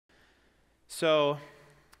So,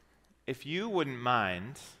 if you wouldn't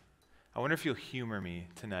mind, I wonder if you'll humor me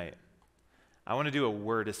tonight. I want to do a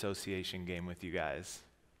word association game with you guys.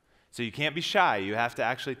 So you can't be shy, you have to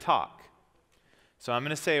actually talk. So I'm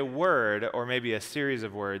going to say a word, or maybe a series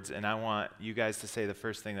of words, and I want you guys to say the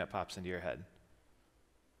first thing that pops into your head.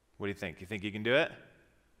 What do you think? You think you can do it?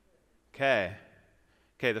 Okay.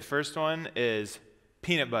 Okay, the first one is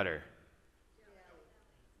peanut butter.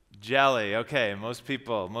 Jelly. Okay, most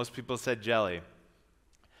people said jelly.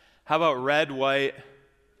 How about red, white?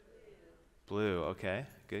 Blue. Okay,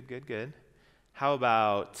 good. How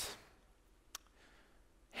about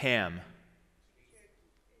ham?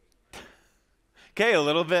 Okay, a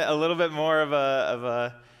little bit more of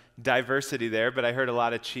a diversity there, but I heard a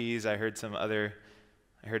lot of cheese. I heard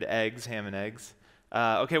eggs, ham and eggs.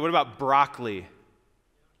 Okay, what about broccoli?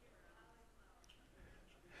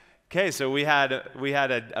 Okay, so we had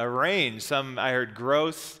a range. Some I heard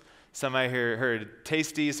gross, some I heard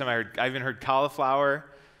tasty, I even heard cauliflower.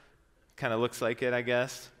 Kind of looks like it, I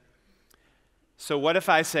guess. So what if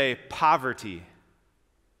I say poverty?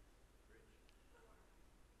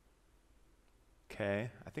 Okay,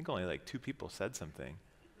 I think only like 2 people said something.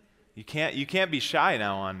 You can't be shy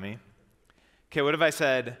now on me. Okay, what if I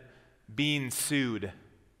said being sued?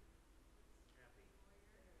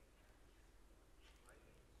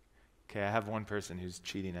 Okay, I have one person who's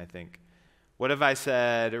cheating, I think. What if I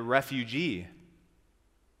said refugee?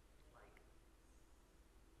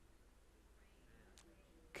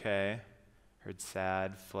 Okay, heard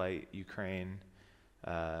sad, flight, Ukraine.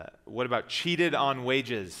 What about cheated on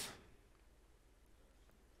wages?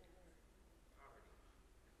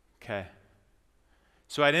 Okay.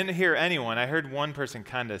 So I didn't hear anyone. I heard one person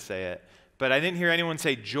kind of say it, but I didn't hear anyone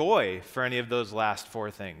say joy for any of those last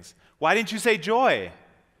 4 things. Why didn't you say joy?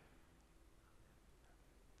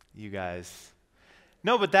 You guys.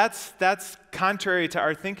 No, but that's contrary to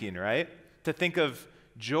our thinking, right? To think of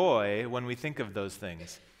joy when we think of those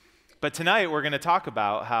things. But tonight we're going to talk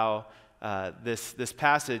about how this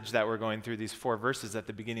passage that we're going through, these 4 verses at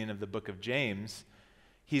the beginning of the book of James,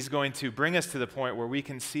 he's going to bring us to the point where we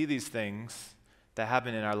can see these things that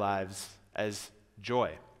happen in our lives as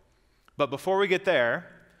joy. But before we get there,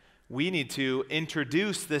 we need to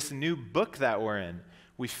introduce this new book that we're in.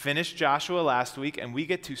 We finished Joshua last week, and we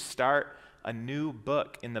get to start a new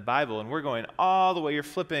book in the Bible. And we're going all the way, you're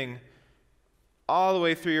flipping all the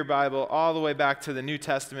way through your Bible, all the way back to the New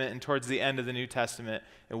Testament and towards the end of the New Testament.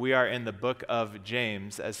 And we are in the book of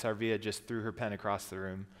James, as Sarvia just threw her pen across the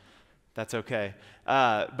room. That's okay.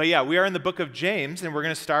 But yeah, we are in the book of James, and we're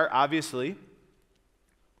going to start, obviously,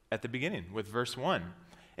 at the beginning with verse 1.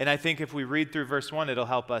 And I think if we read through verse 1, it'll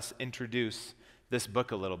help us introduce this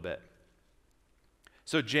book a little bit.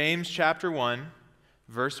 So James chapter 1,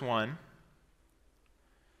 verse 1.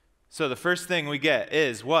 So the first thing we get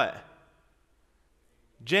is what?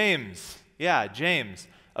 James. Yeah, James,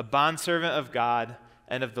 a bondservant of God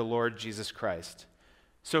and of the Lord Jesus Christ.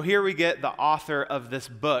 So here we get the author of this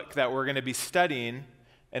book that we're going to be studying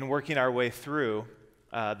and working our way through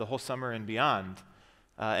the whole summer and beyond.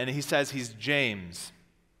 And he says he's James.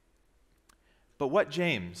 But what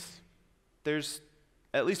James? There's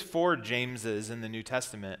at least 4 Jameses in the New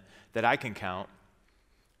Testament that I can count.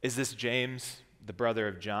 Is this James, the brother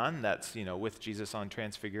of John? That's, with Jesus on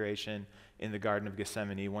Transfiguration in the Garden of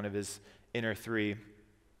Gethsemane, one of his inner 3.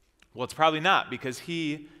 Well, it's probably not, because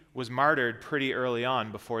he was martyred pretty early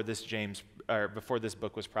on before this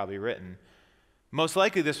book was probably written. Most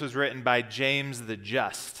likely this was written by James the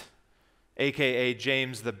Just, aka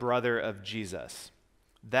James the brother of Jesus.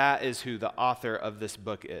 That is who the author of this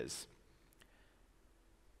book is.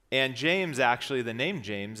 And James, actually, the name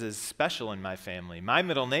James is special in my family. My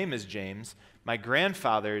middle name is James. My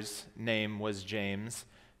grandfather's name was James.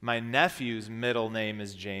 My nephew's middle name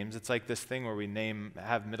is James. It's like this thing where we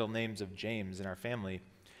have middle names of James in our family.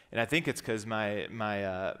 And I think it's because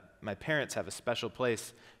my parents have a special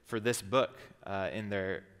place for this book in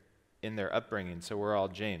their upbringing. So we're all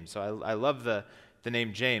James. So I love the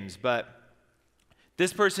name James. But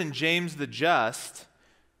this person, James the Just,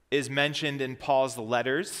 is mentioned in Paul's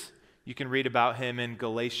letters. You can read about him in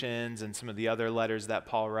Galatians and some of the other letters that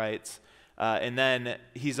Paul writes. And then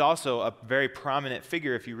he's also a very prominent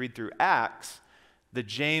figure. If you read through Acts, the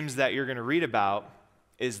James that you're going to read about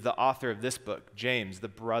is the author of this book, James, the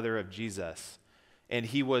brother of Jesus. And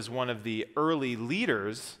he was one of the early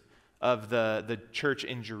leaders of the church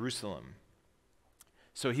in Jerusalem.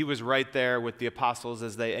 So he was right there with the apostles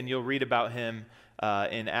and you'll read about him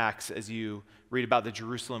in Acts as you read about the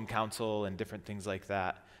Jerusalem Council and different things like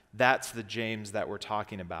that. That's the James that we're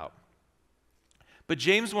talking about. But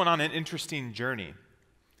James went on an interesting journey.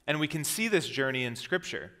 And we can see this journey in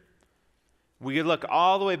Scripture. We could look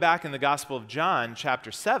all the way back in the Gospel of John,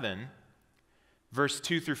 chapter 7, verse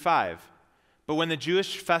 2 through 5. But when the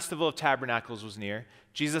Jewish festival of tabernacles was near,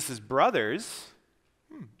 Jesus' brothers,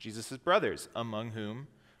 among whom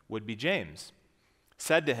would be James,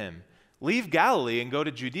 said to him, "Leave Galilee and go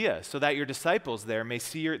to Judea, so that your disciples there may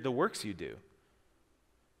see the works you do.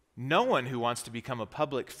 No one who wants to become a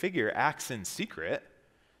public figure acts in secret.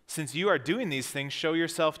 Since you are doing these things, show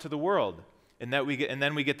yourself to the world." And then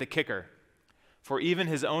we get the kicker. For even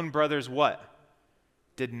his own brothers what?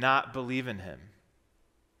 Did not believe in him.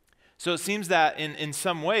 So it seems that in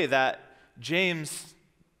some way that James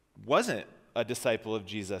wasn't a disciple of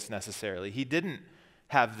Jesus necessarily. He didn't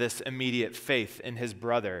have this immediate faith in his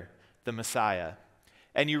brother, the Messiah.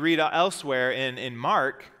 And you read elsewhere in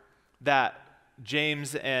Mark that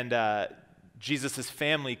James and Jesus'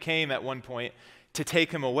 family came at one point to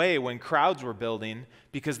take him away when crowds were building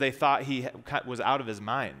because they thought he was out of his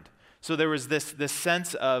mind. So there was this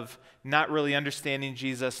sense of not really understanding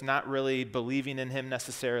Jesus, not really believing in him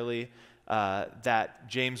necessarily, that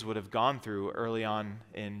James would have gone through early on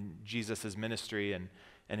in Jesus' ministry and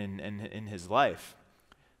in his life.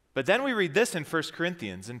 But then we read this in 1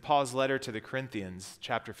 Corinthians, in Paul's letter to the Corinthians,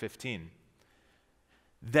 chapter 15.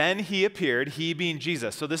 Then he appeared, he being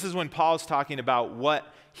Jesus. So this is when Paul's talking about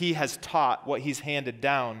what he has taught, what he's handed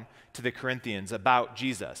down to the Corinthians about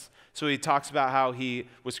Jesus. So he talks about how he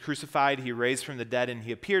was crucified, he raised from the dead, and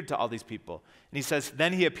he appeared to all these people. And he says,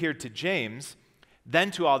 then he appeared to James,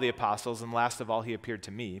 then to all the apostles, and last of all he appeared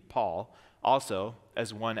to me, Paul, also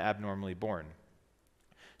as one abnormally born.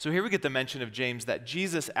 So here we get the mention of James that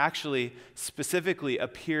Jesus actually specifically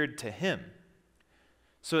appeared to him.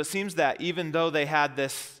 So it seems that even though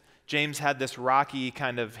James had this rocky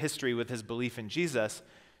kind of history with his belief in Jesus,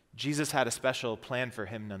 Jesus had a special plan for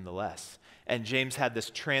him nonetheless. And James had this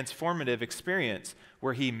transformative experience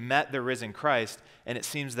where he met the risen Christ, and it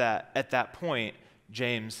seems that at that point,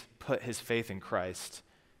 James put his faith in Christ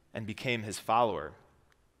and became his follower,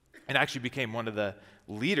 and actually became one of the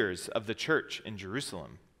leaders of the church in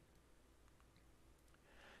Jerusalem.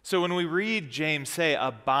 So when we read James say,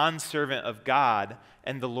 a bondservant of God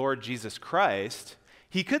and the Lord Jesus Christ,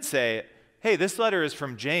 he could say, hey, this letter is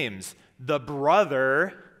from James, the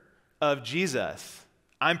brother of Jesus.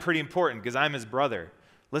 I'm pretty important because I'm his brother.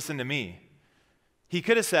 Listen to me. He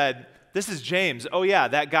could have said, this is James. Oh yeah,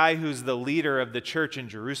 that guy who's the leader of the church in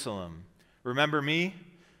Jerusalem. Remember me?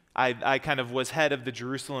 I kind of was head of the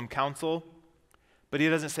Jerusalem council. But he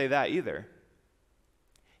doesn't say that either.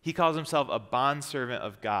 He calls himself a bondservant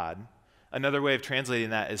of God. Another way of translating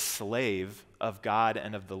that is slave of God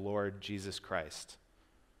and of the Lord Jesus Christ.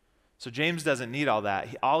 So James doesn't need all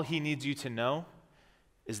that. All he needs you to know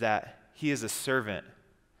is that he is a servant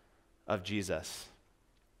of Jesus,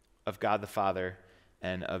 of God the Father,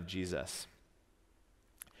 and of Jesus.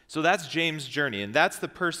 So that's James' journey, and that's the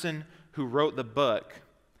person who wrote the book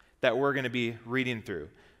that we're going to be reading through.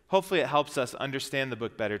 Hopefully it helps us understand the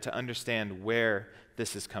book better, to understand where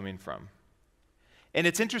this is coming from. And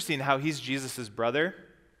it's interesting how he's Jesus' brother,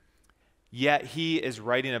 yet he is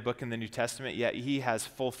writing a book in the New Testament, yet he has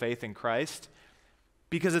full faith in Christ,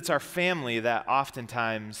 because it's our family that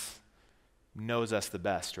oftentimes knows us the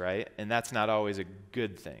best, right? And that's not always a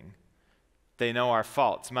good thing. They know our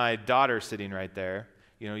faults. My daughter sitting right there,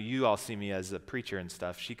 you all see me as a preacher and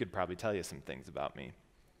stuff. She could probably tell you some things about me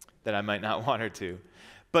that I might not want her to.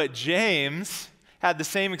 But James had the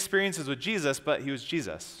same experiences with Jesus, but he was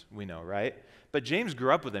Jesus, we know, right? But James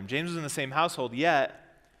grew up with him. James was in the same household, yet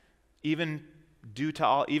even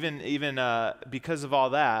because of all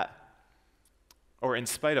that, or in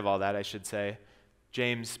spite of all that, I should say,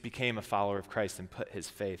 James became a follower of Christ and put his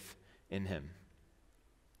faith in him.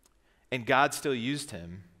 And God still used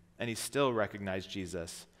him, and he still recognized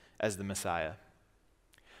Jesus as the Messiah.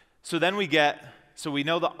 So we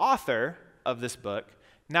know the author of this book.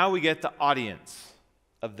 Now we get the audience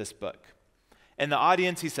of this book. And the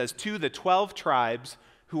audience, he says, to the 12 tribes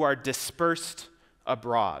who are dispersed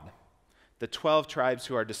abroad. The 12 tribes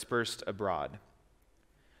who are dispersed abroad.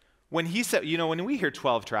 When he said, when we hear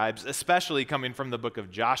 12 tribes, especially coming from the book of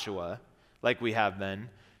Joshua, like we have been,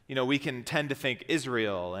 we can tend to think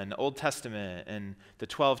Israel and Old Testament and the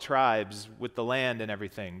 12 tribes with the land and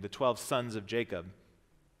everything, the 12 sons of Jacob.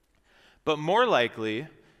 But more likely,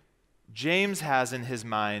 James has in his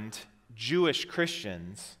mind Jewish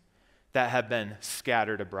Christians that have been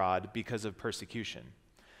scattered abroad because of persecution.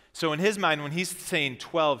 So in his mind, when he's saying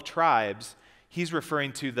 12 tribes, he's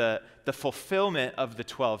referring to the fulfillment of the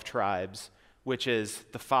 12 tribes, which is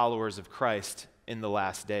the followers of Christ in the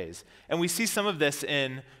last days. And we see some of this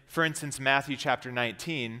in, for instance, Matthew chapter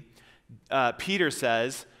 19. Peter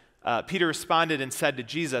responded and said to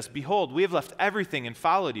Jesus, "Behold, we have left everything and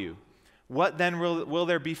followed you. What then will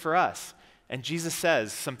there be for us?" And Jesus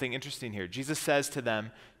says something interesting here. Jesus says to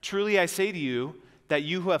them, "Truly I say to you that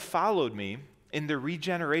you who have followed me, in the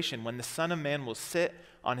regeneration, when the Son of Man will sit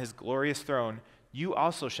on his glorious throne, you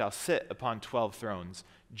also shall sit upon 12 thrones,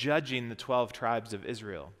 judging the 12 tribes of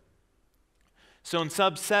Israel." So in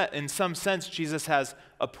some sense, Jesus has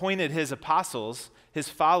appointed his apostles, his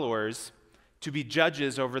followers, to be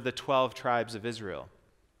judges over the 12 tribes of Israel.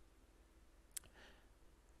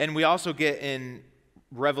 And we also get in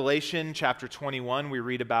Revelation chapter 21, we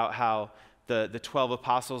read about how the 12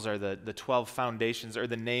 apostles are the 12 foundations, or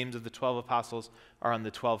the names of the 12 apostles are on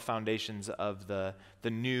the 12 foundations of the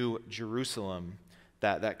new Jerusalem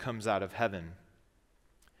that comes out of heaven.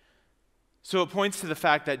 So it points to the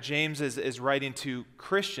fact that James is writing to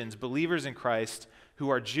Christians, believers in Christ, who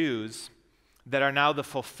are Jews, that are now the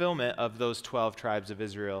fulfillment of those 12 tribes of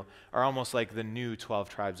Israel, are almost like the new 12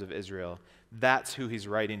 tribes of Israel. That's who he's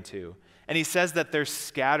writing to. And he says that they're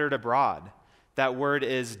scattered abroad. That word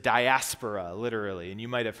is diaspora, literally. And you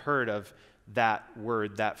might have heard of that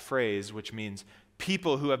word, that phrase, which means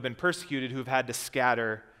people who have been persecuted, who've had to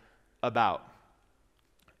scatter about.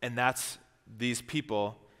 And that's these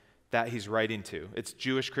people that he's writing to. It's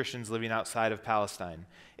Jewish Christians living outside of Palestine.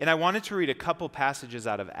 And I wanted to read a couple passages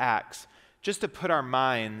out of Acts just to put our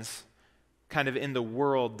minds kind of in the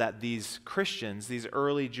world that these Christians, these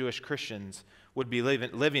early Jewish Christians, would be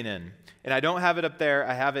living in. And I don't have it up there.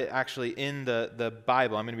 I have it actually in the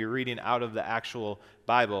Bible. I'm going to be reading out of the actual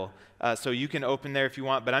Bible. So you can open there if you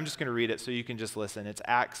want, but I'm just going to read it so you can just listen. It's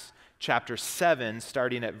Acts chapter 7,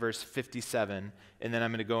 starting at verse 57, and then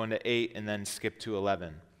I'm going to go into 8 and then skip to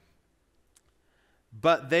 11.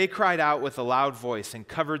 "But they cried out with a loud voice and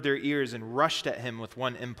covered their ears and rushed at him with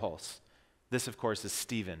one impulse." This, of course, is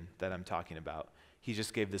Stephen that I'm talking about. He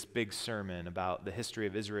just gave this big sermon about the history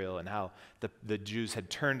of Israel and how the Jews had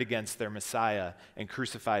turned against their Messiah and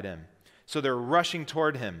crucified him. So they're rushing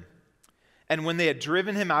toward him. "And when they had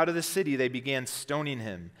driven him out of the city, they began stoning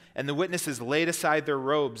him. And the witnesses laid aside their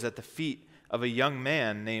robes at the feet of a young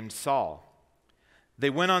man named Saul. They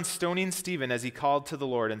went on stoning Stephen as he called to the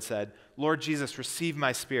Lord and said, 'Lord Jesus, receive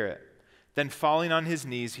my spirit.' Then falling on his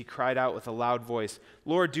knees, he cried out with a loud voice,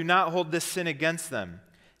 'Lord, do not hold this sin against them.'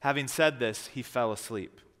 Having said this, he fell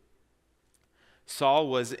asleep. Saul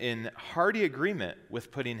was in hearty agreement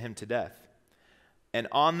with putting him to death. And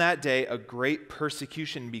on that day, a great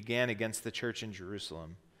persecution began against the church in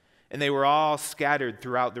Jerusalem. And they were all scattered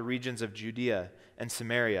throughout the regions of Judea and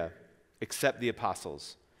Samaria, except the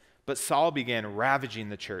apostles. But Saul began ravaging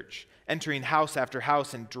the church, entering house after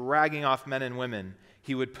house and dragging off men and women.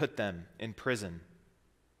 He would put them in prison."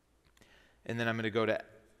 And then I'm going to go to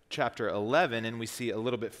chapter 11, and we see a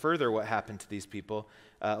little bit further what happened to these people.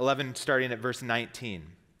 11, starting at verse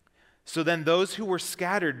 19. "So then those who were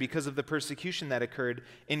scattered because of the persecution that occurred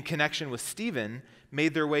in connection with Stephen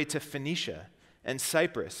made their way to Phoenicia and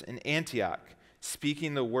Cyprus and Antioch,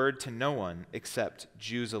 speaking the word to no one except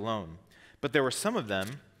Jews alone. But there were some of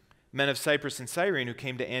them, men of Cyprus and Cyrene, who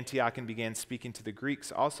came to Antioch and began speaking to the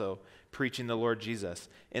Greeks also, preaching the Lord Jesus.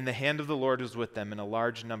 And the hand of the Lord was with them, and a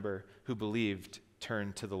large number who believed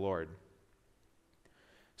turned to the Lord."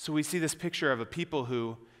 So we see this picture of a people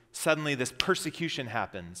who suddenly this persecution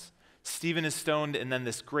happens. Stephen is stoned, and then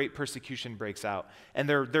this great persecution breaks out. And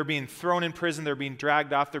they're being thrown in prison, they're being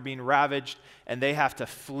dragged off, they're being ravaged, and they have to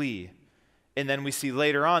flee. And then we see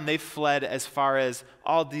later on, they fled as far as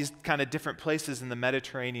all these kind of different places in the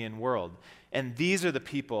Mediterranean world. And these are the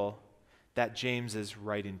people that James is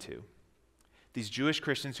writing to. These Jewish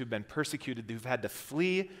Christians who've been persecuted, who've had to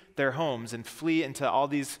flee their homes and flee into all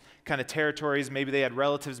these kind of territories. Maybe they had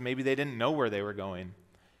relatives, maybe they didn't know where they were going,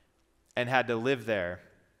 and had to live there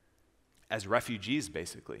as refugees,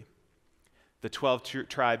 basically. The 12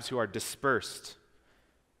 tribes who are dispersed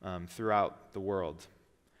throughout the world.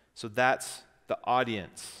 So that's the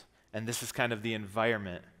audience, and this is kind of the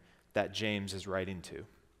environment that James is writing to.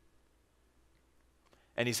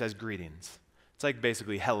 And he says greetings. It's like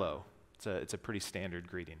basically hello. It's a pretty standard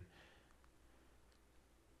greeting.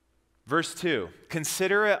 Verse 2,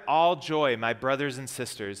 "Consider it all joy, my brothers and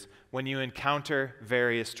sisters, when you encounter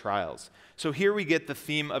various trials." So here we get the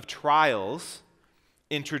theme of trials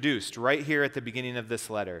introduced right here at the beginning of this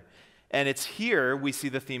letter. And it's here we see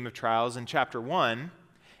the theme of trials in chapter 1,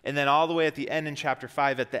 and then all the way at the end in chapter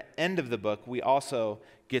 5, at the end of the book, we also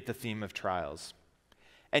get the theme of trials.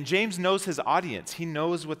 And James knows his audience. He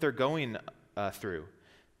knows what they're going through.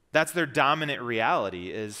 That's their dominant reality,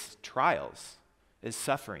 is trials. is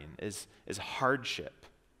suffering, is hardship.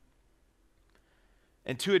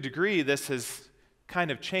 And to a degree, this has kind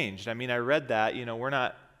of changed. I mean, I read that, we're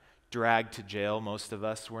not dragged to jail, most of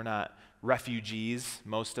us. We're not refugees,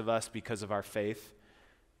 most of us, because of our faith.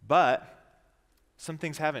 But some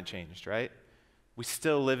things haven't changed, right? We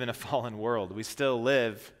still live in a fallen world. We still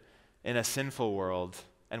live in a sinful world,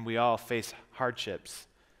 and we all face hardships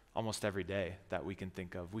almost every day that we can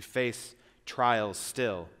think of. We face trials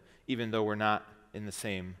still, even though we're not in the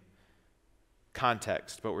same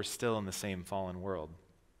context, but we're still in the same fallen world.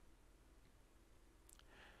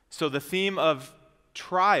 So the theme of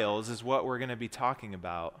trials is what we're going to be talking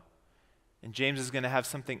about. And James is going to have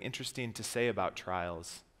something interesting to say about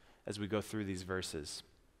trials as we go through these verses.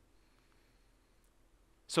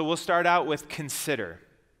 So we'll start out with consider.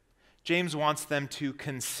 James wants them to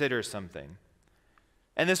consider something.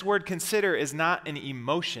 And this word consider is not an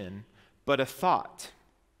emotion, but a thought.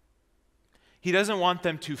 He doesn't want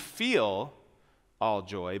them to feel all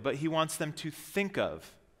joy, but he wants them to think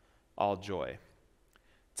of all joy.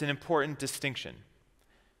 It's an important distinction.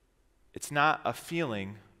 It's not a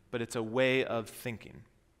feeling, but it's a way of thinking.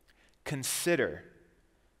 Consider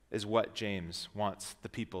is what James wants the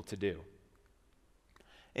people to do.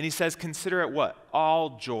 And he says, consider it what?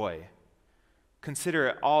 All joy. Consider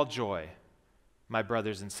it all joy, my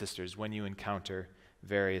brothers and sisters, when you encounter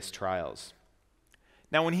various trials.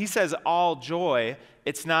 Now, when he says all joy,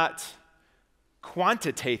 it's not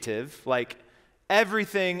quantitative, like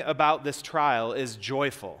everything about this trial is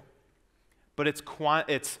joyful, but it's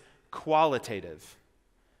qualitative,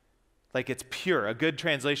 like it's pure. A good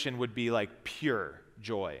translation would be like pure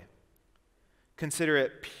joy. Consider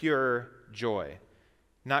it pure joy,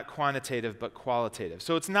 not quantitative, but qualitative.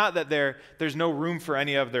 So it's not that there's no room for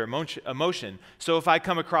any other emotion. So if I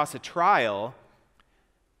come across a trial,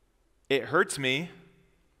 it hurts me,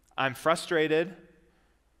 I'm frustrated,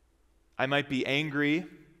 I might be angry,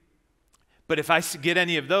 but if I get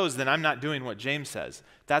any of those, then I'm not doing what James says.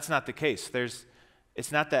 That's not the case.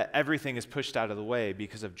 It's not that everything is pushed out of the way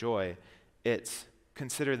because of joy. It's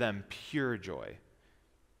consider them pure joy.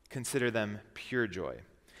 Consider them pure joy.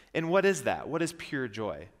 And what is that? What is pure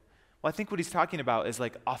joy? Well, I think what he's talking about is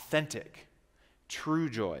like authentic, true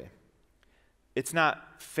joy. It's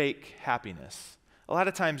not fake happiness. A lot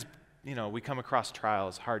of times, we come across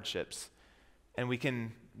trials, hardships, and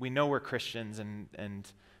we know we're Christians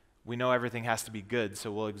and we know everything has to be good,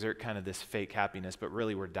 so we'll exert kind of this fake happiness, but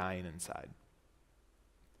really we're dying inside.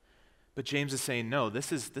 But James is saying, no,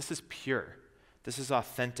 this is pure. This is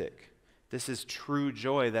authentic. This is true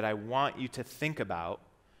joy that I want you to think about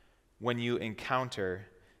when you encounter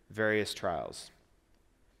various trials.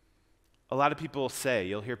 A lot of people say,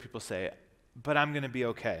 you'll hear people say, but I'm going to be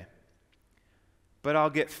okay. But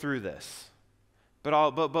I'll get through this.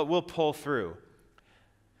 But we'll pull through.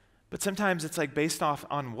 But sometimes it's like based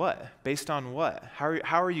on what? Based on what?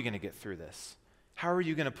 How are you going to get through this? How are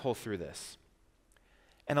you going to pull through this?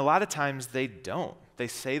 And a lot of times they don't. They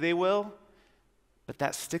say they will, but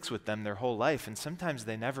that sticks with them their whole life, and sometimes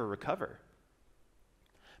they never recover.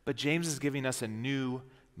 But James is giving us a new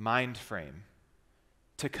mind frame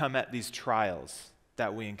to come at these trials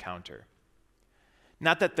that we encounter.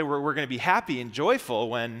 Not that we're going to be happy and joyful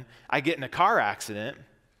when I get in a car accident,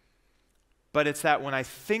 but it's that when I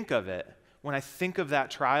think of it, when I think of that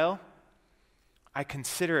trial, I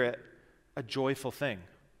consider it a joyful thing.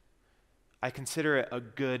 I consider it a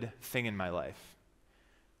good thing in my life.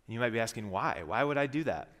 And you might be asking, why? Why would I do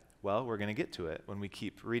that? Well, we're going to get to it when we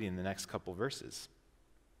keep reading the next couple verses.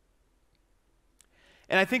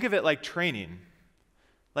 And I think of it like training.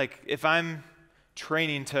 Like if I'm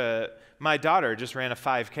training my daughter just ran a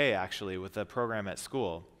 5K actually with a program at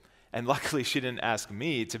school. And luckily she didn't ask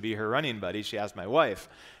me to be her running buddy, she asked my wife.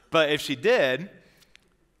 But if she did,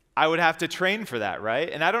 I would have to train for that, right?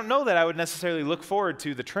 And I don't know that I would necessarily look forward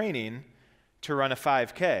to the training to run a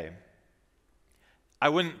 5K. I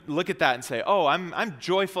wouldn't look at that and say, oh, I'm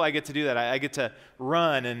joyful I get to do that. I get to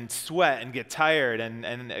run and sweat and get tired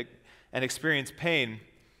and experience pain.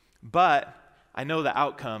 But I know the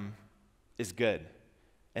outcome is good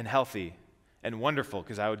and healthy and wonderful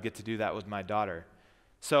because I would get to do that with my daughter.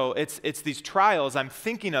 So it's these trials, I'm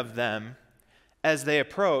thinking of them as they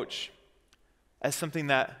approach as something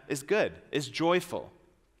that is good, is joyful.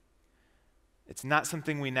 It's not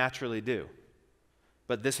something we naturally do,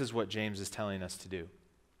 but this is what James is telling us to do.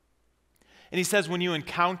 And he says when you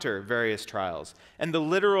encounter various trials, and the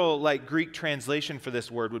literal Greek translation for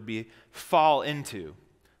this word would be fall into.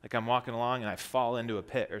 Like I'm walking along and I fall into a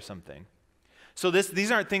pit or something. So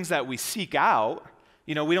these aren't things that we seek out.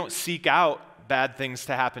 We don't seek out bad things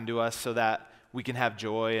to happen to us so that we can have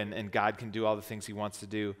joy and God can do all the things he wants to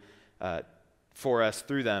do for us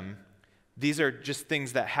through them. These are just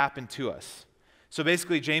things that happen to us. So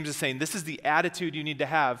basically, James is saying this is the attitude you need to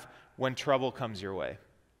have when trouble comes your way,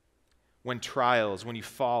 when you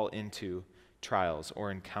fall into trials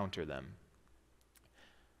or encounter them.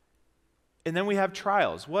 And then we have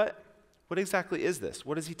trials. What exactly is this?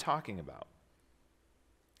 What is he talking about?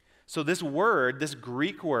 So this word, this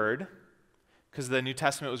Greek word, because the New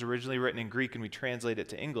Testament was originally written in Greek and we translate it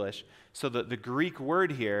to English, so the Greek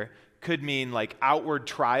word here could mean like outward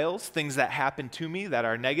trials, things that happen to me that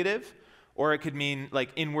are negative, or it could mean like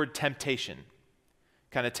inward temptation,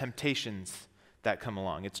 kind of temptations that come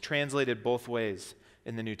along. It's translated both ways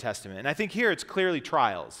in the New Testament. And I think here it's clearly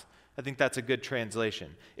trials. I think that's a good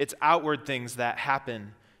translation. It's outward things that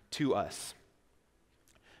happen to us.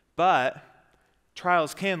 But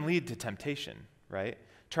trials can lead to temptation, right?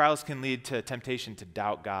 Trials can lead to temptation to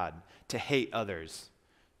doubt God, to hate others.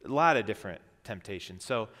 A lot of different temptations.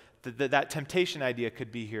 So that temptation idea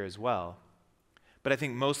could be here as well. But I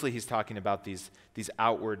think mostly he's talking about these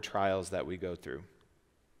outward trials that we go through.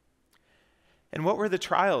 And what were the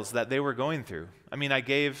trials that they were going through? I mean, I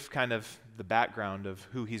gave kind of the background of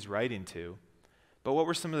who he's writing to, but what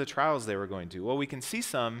were some of the trials they were going to? Well, we can see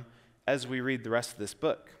some as we read the rest of this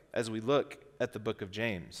book, as we look at the book of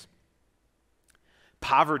James.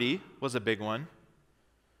 Poverty was a big one.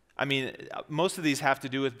 I mean, most of these have to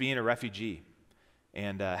do with being a refugee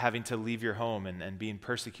and having to leave your home and being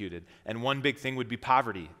persecuted. And one big thing would be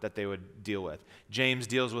poverty that they would deal with. James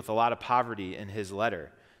deals with a lot of poverty in his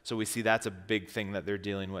letter. So we see that's a big thing that they're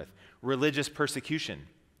dealing with. Religious persecution.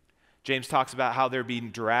 James talks about how they're being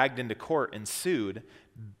dragged into court and sued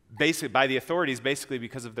basically by the authorities basically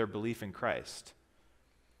because of their belief in Christ.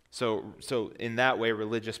 So in that way,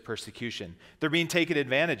 religious persecution. They're being taken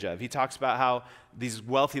advantage of. He talks about how these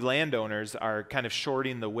wealthy landowners are kind of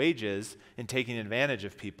shorting the wages and taking advantage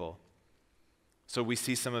of people. So we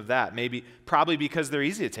see some of that. Probably because they're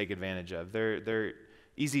easy to take advantage of. They're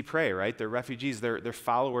easy prey, right? They're refugees. They're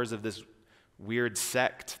followers of this weird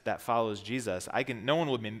sect that follows Jesus. No one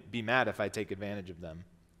would be mad if I take advantage of them.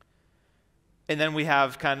 And then we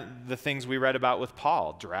have kind of the things we read about with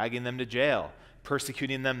Paul, dragging them to jail,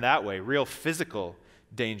 persecuting them that way, real physical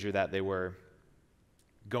danger that they were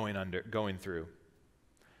going through.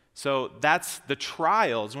 So that's the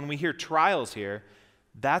trials. When we hear trials here,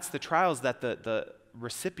 that's the trials that the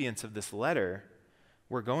recipients of this letter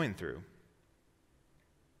were going through.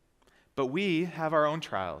 But we have our own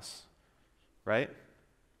trials, right?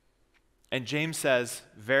 And James says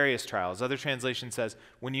various trials. Other translation says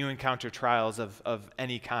when you encounter trials of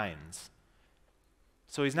any kinds.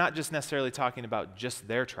 So he's not just necessarily talking about just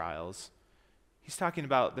their trials. He's talking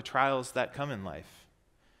about the trials that come in life.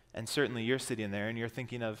 And certainly you're sitting there and you're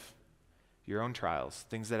thinking of your own trials,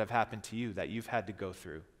 things that have happened to you that you've had to go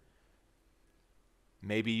through.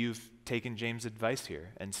 Maybe you've taken James' advice here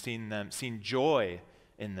and seen joy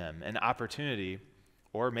in them, an opportunity,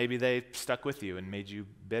 or maybe they stuck with you and made you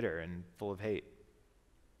bitter and full of hate.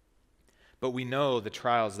 But we know the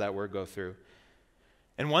trials that we go through.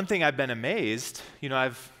 And one thing I've been amazed,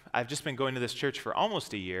 I've just been going to this church for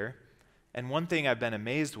almost a year, and one thing I've been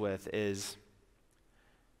amazed with is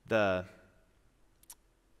the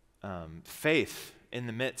faith in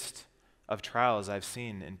the midst of trials I've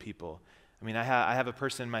seen in people. I mean, I have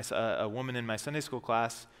a woman in my Sunday school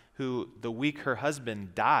class who, the week her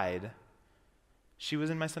husband died, she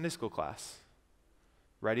was in my Sunday school class,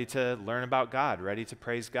 ready to learn about God, ready to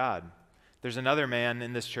praise God. There's another man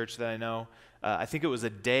in this church that I know, I think it was a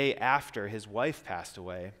day after his wife passed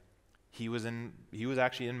away. He was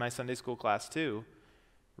actually in my Sunday school class too,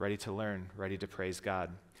 ready to learn, ready to praise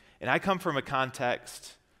God. And I come from a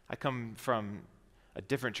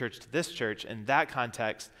different church to this church. In that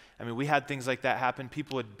context, I mean, we had things like that happen.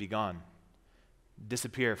 People would be gone,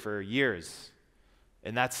 disappear for years.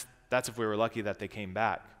 And that's if we were lucky that they came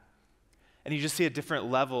back. And you just see a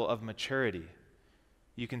different level of maturity.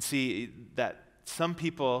 You can see that some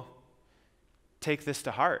people take this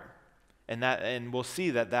to heart. And we'll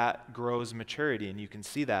see that grows maturity. And you can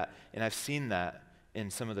see that. And I've seen that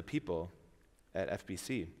in some of the people at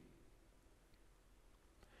FBC.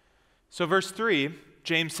 So verse 3,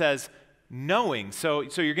 James says, knowing. So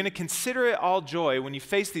you're going to consider it all joy when you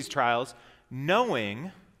face these trials,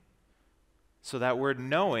 knowing. So that word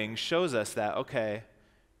knowing shows us that, okay,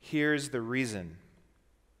 here's the reason.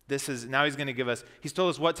 Now he's going to give us, he's told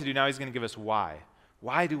us what to do, now he's going to give us why.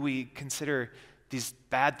 Why do we consider these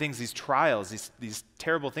bad things, these trials, these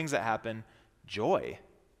terrible things that happen, joy?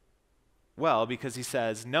 Well, because he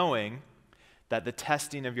says, knowing that the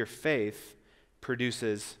testing of your faith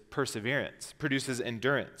produces perseverance, produces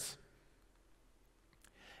endurance.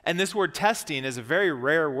 And this word testing is a very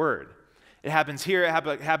rare word. It happens here,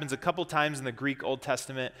 it happens a couple times in the Greek Old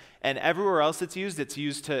Testament, and everywhere else it's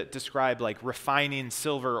used to describe like refining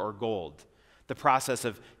silver or gold, the process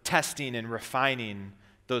of testing and refining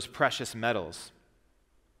those precious metals.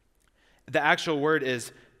 The actual word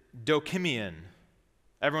is dokimion.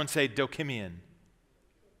 Everyone say dokimion.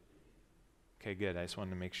 Okay, good. I just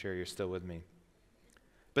wanted to make sure you're still with me.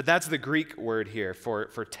 But that's the Greek word here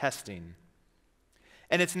for testing.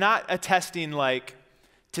 And it's not a testing like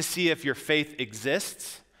to see if your faith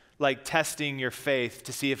exists, like testing your faith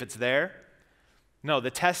to see if it's there. No,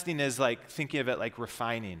 the testing is like thinking of it like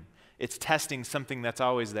refining. It's testing something that's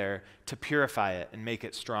always there to purify it and make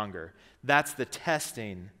it stronger. That's the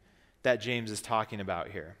testing that James is talking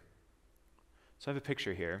about here. So I have a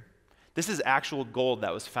picture here. This is actual gold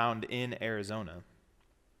that was found in Arizona.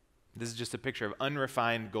 This is just a picture of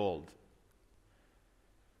unrefined gold.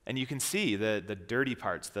 And you can see the dirty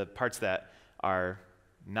parts, the parts that are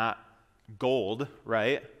not gold,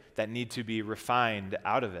 right, that need to be refined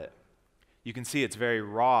out of it. You can see it's very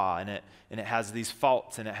raw, and it has these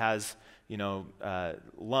faults, and it has,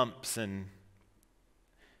 lumps, and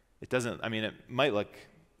it doesn't, it might look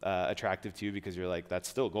attractive to you because you're like, that's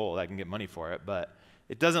still gold, I can get money for it, but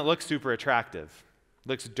it doesn't look super attractive. It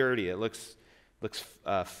looks dirty, it looks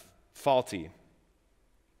faulty.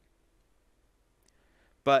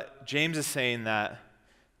 But James is saying that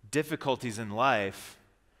difficulties in life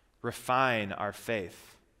refine our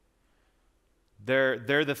faith.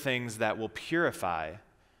 They're the things that will purify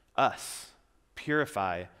us,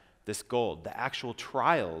 purify this gold, the actual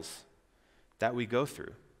trials that we go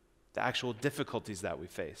through, the actual difficulties that we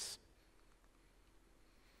face.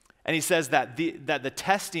 And he says that the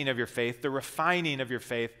testing of your faith, the refining of your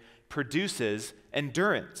faith, produces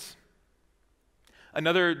endurance.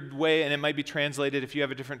 Another way, and it might be translated if you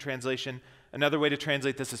have a different translation, another way to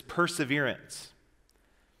translate this is perseverance.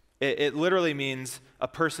 It literally means a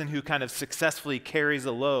person who kind of successfully carries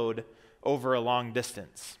a load over a long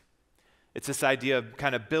distance. It's this idea of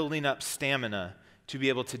kind of building up stamina to be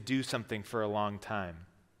able to do something for a long time.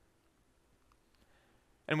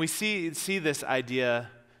 And we see this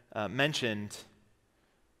idea mentioned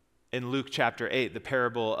in Luke chapter 8, the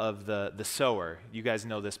parable of the sower. You guys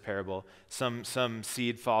know this parable. Some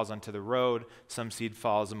seed falls onto the road, some seed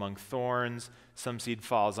falls among thorns, some seed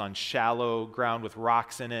falls on shallow ground with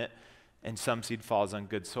rocks in it, and some seed falls on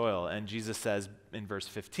good soil. And Jesus says in verse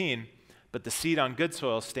 15, "But the seed on good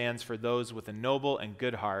soil stands for those with a noble and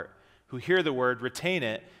good heart, who hear the word, retain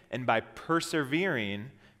it, and by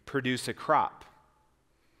persevering produce a crop."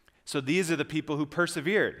 So these are the people who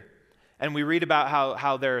persevered. And we read about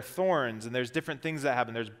how there are thorns and there's different things that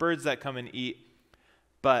happen. There's birds that come and eat.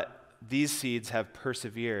 But these seeds have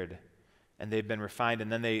persevered and they've been refined,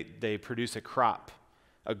 and then they produce a crop,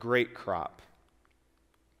 a great crop.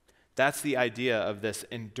 That's the idea of this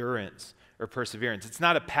endurance or perseverance. It's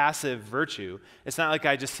not a passive virtue. It's not like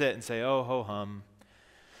I just sit and say, oh, ho hum,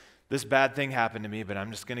 this bad thing happened to me, but I'm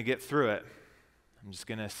just going to get through it. I'm just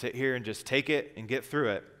going to sit here and just take it and get through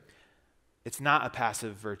it. It's not a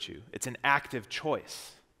passive virtue. It's an active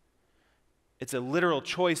choice. It's a literal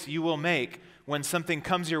choice you will make when something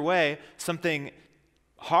comes your way, something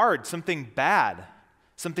hard, something bad,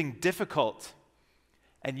 something difficult,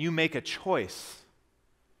 and you make a choice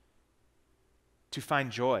to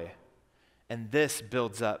find joy. And this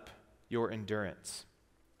builds up your endurance.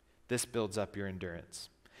 This builds up your endurance.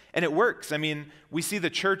 And it works. We see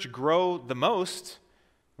the church grow the most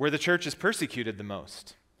where the church is persecuted the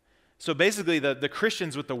most. So basically, the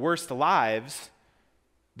Christians with the worst lives,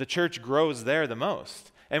 the church grows there the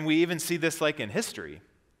most. And we even see this like in history.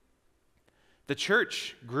 The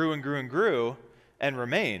church grew and grew and grew and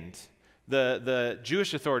remained. The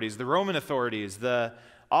Jewish authorities, the Roman authorities,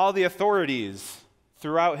 all the authorities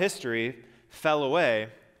throughout history fell away,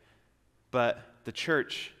 but the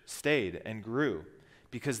church stayed and grew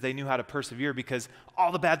because they knew how to persevere, because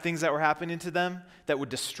all the bad things that were happening to them that would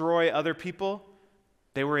destroy other people,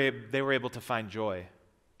 they were able to find joy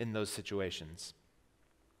in those situations.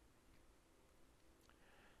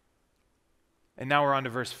 And now we're on to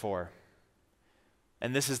verse 4.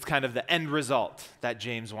 And this is kind of the end result that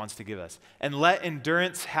James wants to give us. "And let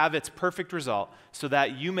endurance have its perfect result, so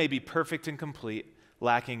that you may be perfect and complete,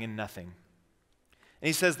 lacking in nothing." And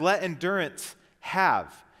he says, let endurance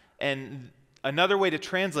have. And another way to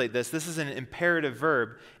translate this is an imperative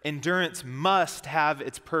verb. Endurance must have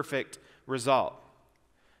its perfect result.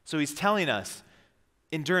 So he's telling us,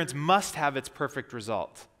 endurance must have its perfect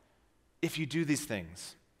result if you do these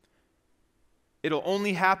things. It'll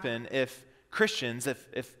only happen if Christians,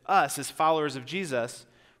 if us as followers of Jesus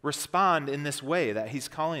respond in this way that he's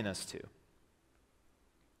calling us to.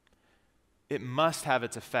 It must have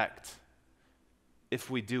its effect if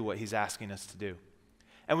we do what he's asking us to do.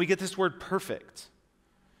 And we get this word perfect,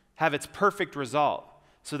 have its perfect result,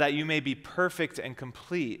 so that you may be perfect and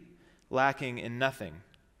complete, lacking in nothing.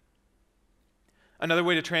 Another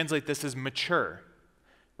way to translate this is mature,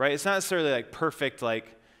 right? It's not necessarily like perfect,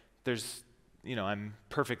 like there's, I'm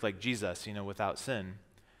perfect like Jesus, without sin.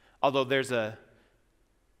 Although there's an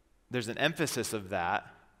emphasis of that,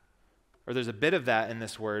 or there's a bit of that in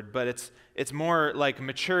this word, but it's more like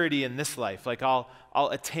maturity in this life. Like I'll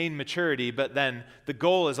attain maturity, but then the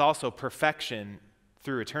goal is also perfection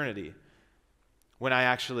through eternity. When I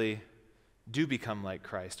actually do become like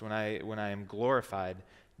Christ, when I am glorified,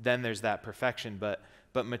 then there's that perfection. But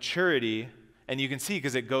maturity, and you can see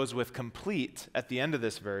because it goes with complete at the end of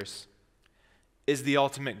this verse, is the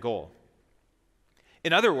ultimate goal.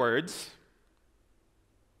 In other words,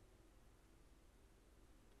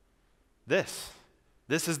 this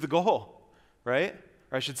is the goal, right?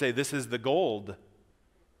 Or I should say, this is the gold.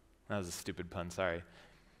 That was a stupid pun, sorry.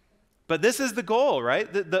 But this is the goal,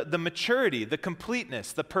 right? The maturity, the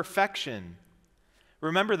completeness, the perfection.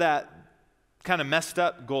 Remember that kind of messed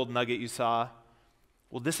up gold nugget you saw?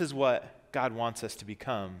 Well, this is what God wants us to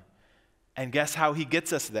become. And guess how he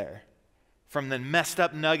gets us there? From the messed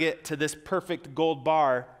up nugget to this perfect gold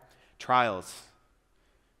bar, trials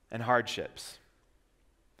and hardships.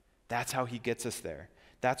 That's how he gets us there.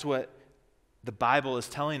 That's what the Bible is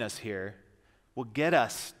telling us here will get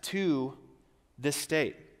us to this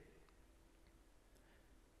state.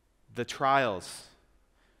 The trials.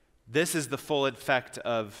 This is the full effect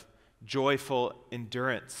of joyful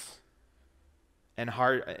endurance and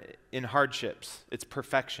in hardships. It's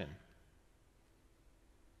perfection.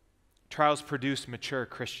 Trials produce mature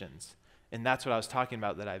Christians. And that's what I was talking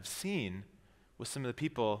about that I've seen with some of the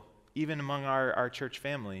people, even among our church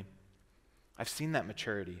family. I've seen that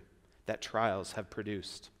maturity that trials have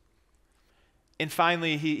produced. And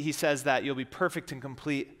finally, he says that you'll be perfect and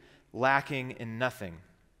complete, lacking in nothing.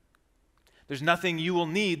 There's nothing you will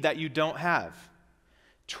need that you don't have.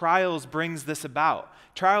 Trials brings this about.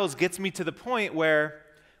 Trials gets me to the point where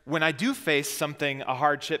when I do face something, a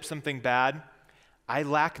hardship, something bad, I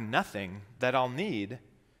lack nothing that I'll need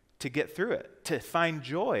to get through it, to find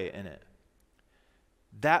joy in it.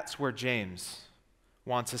 That's where James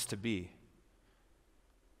wants us to be.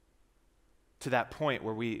 To that point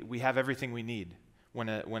where we have everything we need when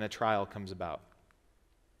a trial comes about.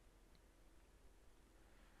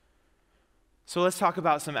 So let's talk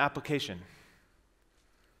about some application.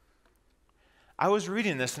 I was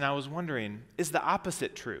reading this and I was wondering, is the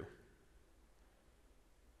opposite true?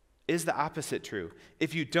 Is the opposite true?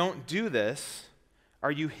 If you don't do this,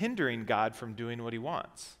 are you hindering God from doing what he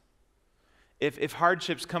wants? If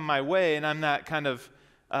hardships come my way and I'm that kind of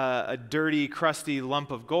a dirty, crusty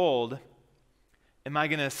lump of gold, am I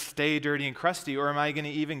going to stay dirty and crusty, or am I going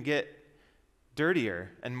to even get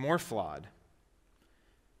dirtier and more flawed?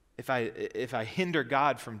 If I hinder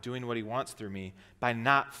God from doing what he wants through me by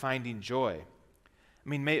not finding joy. I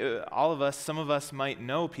mean, all of us, some of us might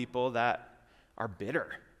know people that are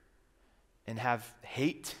bitter and have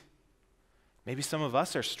hate. Maybe some of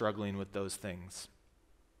us are struggling with those things.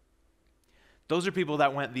 Those are people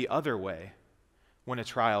that went the other way when a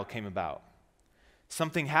trial came about.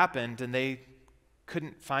 Something happened and they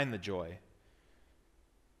couldn't find the joy.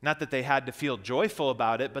 Not that they had to feel joyful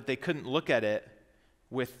about it, but they couldn't look at it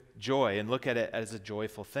with joy and look at it as a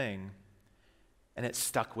joyful thing. And it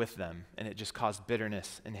stuck with them, and it just caused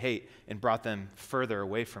bitterness and hate and brought them further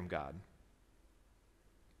away from God.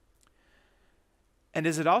 And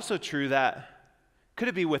is it also true that, could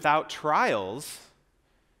it be without trials,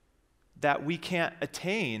 that we can't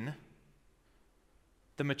attain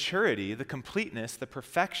the maturity, the completeness, the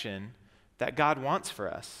perfection that God wants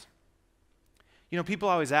for us? You know, people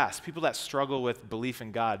always ask, people that struggle with belief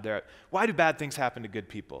in God, why do bad things happen to good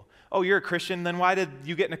people? Oh, you're a Christian, then why did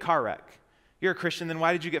you get in a car wreck? You're a Christian, then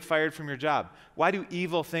why did you get fired from your job? Why do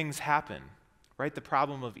evil things happen? Right? The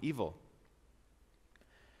problem of evil.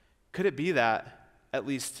 Could it be that, at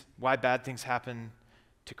least why bad things happen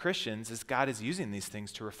to Christians, is God is using these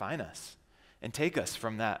things to refine us and take us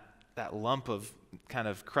from that lump of kind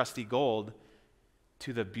of crusty gold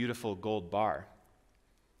to the beautiful gold bar.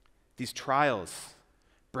 These trials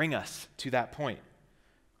bring us to that point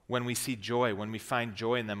when we see joy, when we find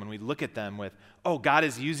joy in them, when we look at them with, oh, God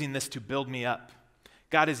is using this to build me up.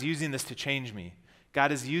 God is using this to change me.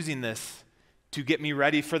 God is using this to get me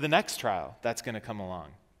ready for the next trial that's going to come along.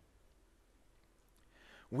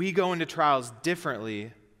 We go into trials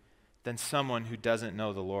differently than someone who doesn't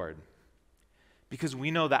know the Lord. Because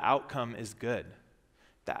we know the outcome is good.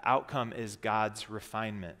 The outcome is God's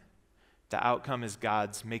refinement. The outcome is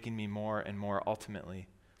God's making me more and more ultimately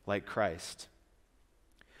like Christ.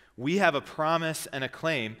 We have a promise and a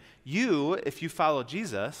claim. You, if you follow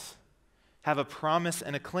Jesus, have a promise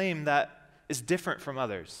and a claim that is different from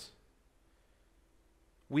others.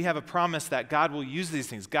 We have a promise that God will use these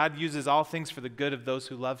things. God uses all things for the good of those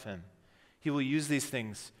who love him. He will use these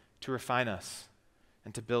things to refine us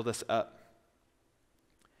and to build us up.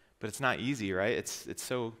 But it's not easy, right? It's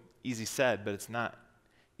so easy said, but it's not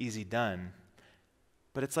easy done.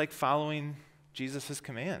 But it's like following Jesus'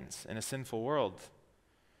 commands in a sinful world.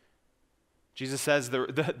 Jesus says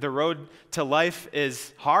the road to life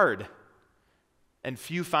is hard, and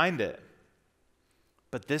few find it.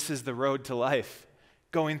 But this is the road to life,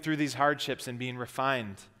 going through these hardships and being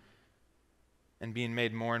refined and being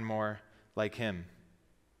made more and more like him.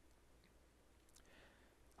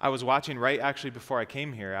 I was watching, right actually before I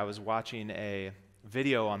came here, I was watching a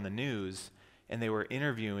video on the news, and they were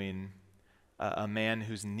interviewing a man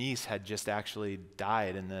whose niece had just actually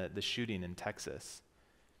died in the shooting in Texas.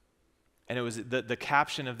 And it was the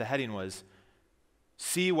caption of the heading was,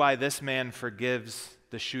 "See why this man forgives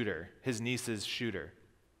the shooter, his niece's shooter."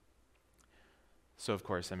 So of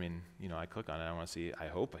course, I click on it. I want to see, I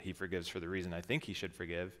hope he forgives for the reason I think he should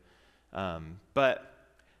forgive. But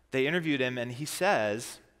they interviewed him, and he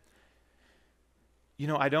says,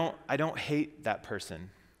 I don't hate that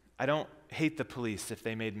person. I don't hate the police if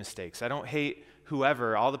they made mistakes. I don't hate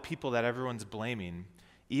whoever, all the people that everyone's blaming,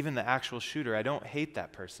 even the actual shooter. I don't hate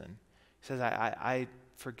that person. He says, I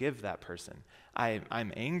forgive that person.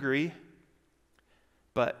 I'm angry,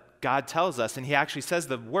 but God tells us, and he actually says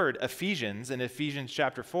the word Ephesians in Ephesians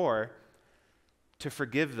chapter 4, to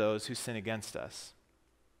forgive those who sin against us.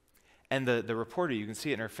 And the reporter, you can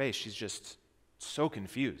see it in her face, she's just so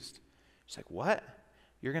confused. She's like, what?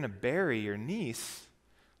 You're going to bury your niece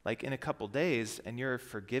like in a couple days, and you're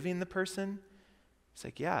forgiving the person? It's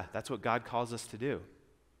like, yeah, that's what God calls us to do.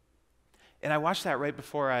 And I watched that right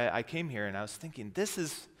before I came here, and I was thinking, this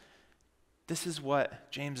is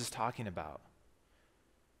what James is talking about.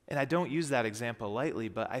 And I don't use that example lightly,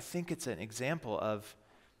 but I think it's an example of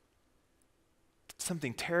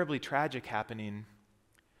something terribly tragic happening,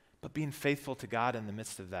 but being faithful to God in the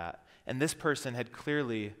midst of that. And this person had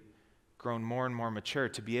clearly grown more and more mature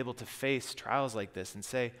to be able to face trials like this and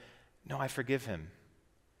say, no, I forgive him.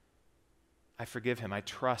 I forgive him. I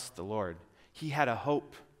trust the Lord. He had a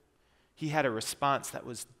hope. He had a response that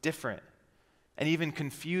was different and even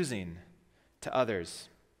confusing to others.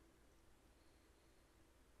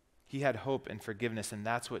 He had hope and forgiveness, and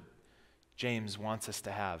that's what James wants us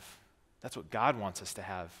to have. That's what God wants us to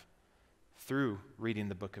have through reading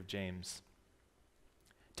the book of James.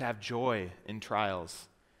 To have joy in trials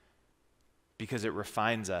because it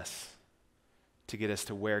refines us to get us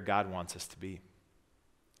to where God wants us to be.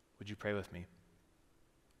 Would you pray with me?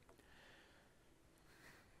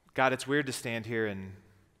 God, it's weird to stand here, and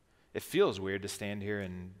it feels weird to stand here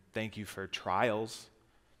and thank you for trials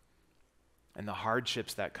and the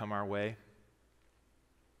hardships that come our way.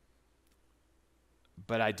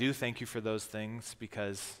 But I do thank you for those things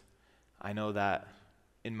because I know that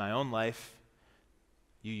in my own life,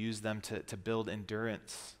 you use them to build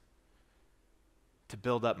endurance, to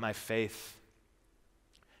build up my faith,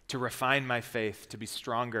 to refine my faith, to be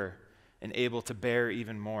stronger and able to bear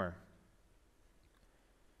even more.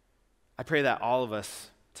 I pray that all of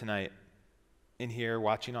us tonight, in here,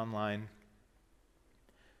 watching online,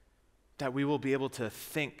 that we will be able to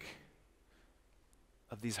think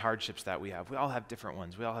of these hardships that we have. We all have different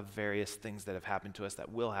ones. We all have various things that have happened to us,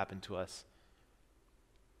 that will happen to us.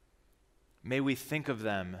 May we think of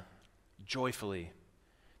them joyfully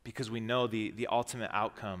because we know the ultimate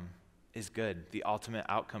outcome is good. The ultimate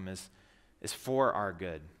outcome is for our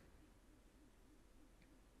good.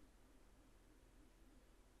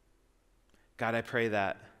 God, I pray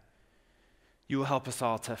that you will help us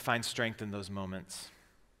all to find strength in those moments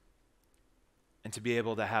and to be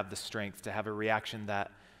able to have the strength to have a reaction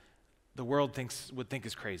that the world would think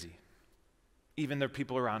is crazy. Even the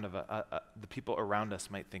people around us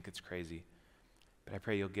might think it's crazy. But I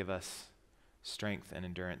pray you'll give us strength and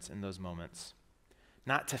endurance in those moments.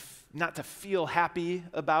 Not to feel happy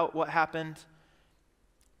about what happened,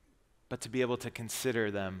 but to be able to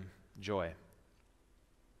consider them joy.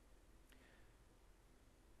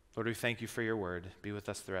 Lord, we thank you for your word. Be with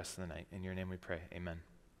us the rest of the night. In your name we pray. Amen.